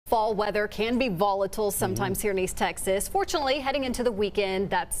Fall weather can be volatile sometimes here in East Texas. Fortunately, heading into the weekend,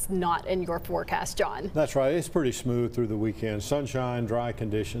 that's not in your forecast, John. That's right. It's pretty smooth through the weekend. Sunshine, dry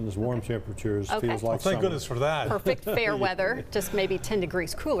conditions, warm temperatures. Feels like thank summer. goodness for that. Perfect fair weather. Just maybe 10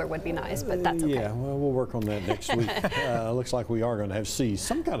 degrees cooler would be nice, but that's okay. Yeah, well, we'll work on that next week. Looks like we are going to see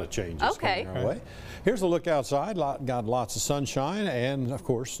some kind of changes coming our way. Here's a look outside. Got lots of sunshine and, of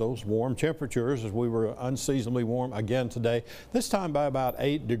course, those warm temperatures as we were unseasonably warm again today. This time by about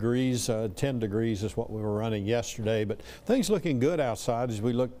 8 degrees. 10 degrees is what we were running yesterday, but things looking good outside as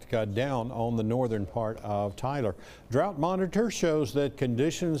we look down on the northern part of Tyler. Drought monitor shows that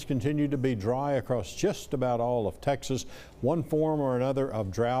conditions continue to be dry across just about all of Texas. One form or another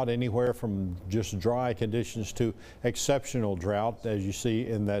of drought, anywhere from just dry conditions to exceptional drought, as you see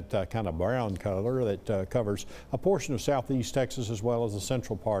in that kind of brown color that covers a portion of southeast Texas as well as the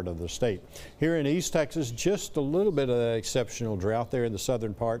central part of the state. Here in East Texas, just a little bit of that exceptional drought there in the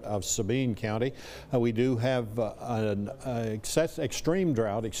southern part of Sabine County. We do have an extreme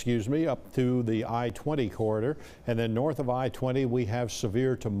drought, up to the I-20 corridor, and then north of I-20 we have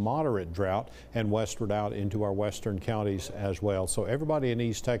severe to moderate drought and westward out into our western counties as well. So everybody in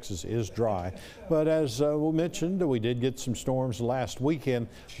East Texas is dry, but as we mentioned, we did get some storms last weekend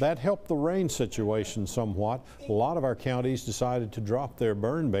that helped the rain situation somewhat. A lot of our counties decided to drop their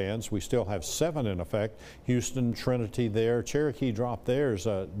burn bans. We still have 7 in effect. Houston, Trinity there, Cherokee dropped theirs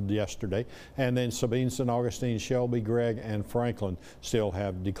yesterday, and then Sabine, St. Augustine, Shelby, Gregg, and Franklin still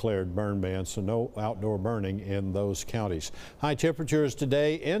have declared burn bans, so no outdoor burning in those counties. High temperatures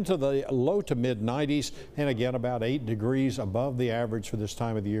today into the low to mid 90s, and again about 8 degrees above the average for this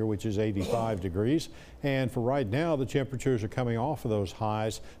time of the year, which is 85 degrees. And for right now, the temperatures are coming off of those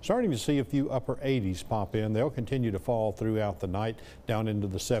highs, starting to see a few upper 80s pop in. They'll continue to fall throughout the night down into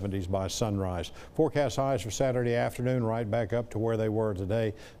the 70s by sunrise. Forecast highs for Saturday afternoon right back up to where they were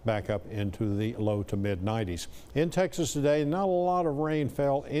today, back up into the low to mid 90s. In Texas today, not a lot of rain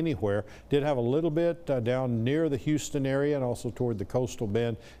fell anywhere. Did have a little bit down near the Houston area and also toward the coastal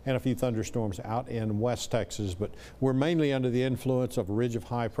bend, and a few thunderstorms out in West Texas, but we're mainly under the influence of a ridge of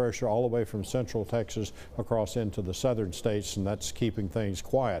high pressure all the way from central Texas across into the southern states, and that's keeping things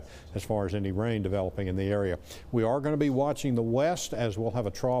quiet as far as any rain developing in the area. We are going to be watching the west as we'll have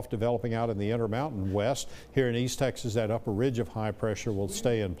a trough developing out in the Intermountain West. Here in East Texas, that upper ridge of high pressure will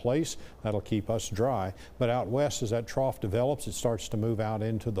stay in place. That'll keep us dry. But out west, as that trough develops, it starts to move out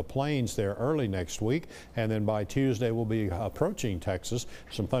into the plains there early next week, and then by Tuesday we'll be approaching Texas.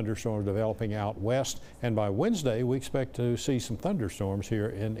 Some thunderstorms developing out west, and by Wednesday we expect to see some thunderstorms here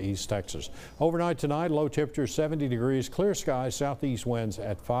in East Texas. Overnight tonight, low temperature 70 degrees, clear skies, southeast winds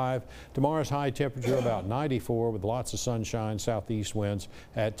at 5. Tomorrow's high temperature about 94 with lots of sunshine, southeast winds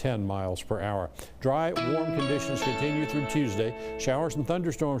at 10 miles per hour. Dry, warm conditions continue through Tuesday. Showers and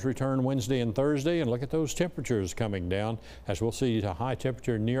thunderstorms return Wednesday and Thursday, and look at those temperatures coming down as we'll see a high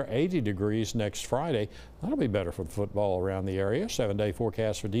temperature near 80 degrees next Friday. That'll be better for the football around the area. 7-day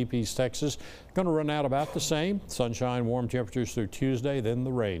forecast for Deep East Texas. Going to run out about the same. Sunshine, warm temperatures through Tuesday, then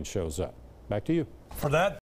the rain shows up. Back to you. For that.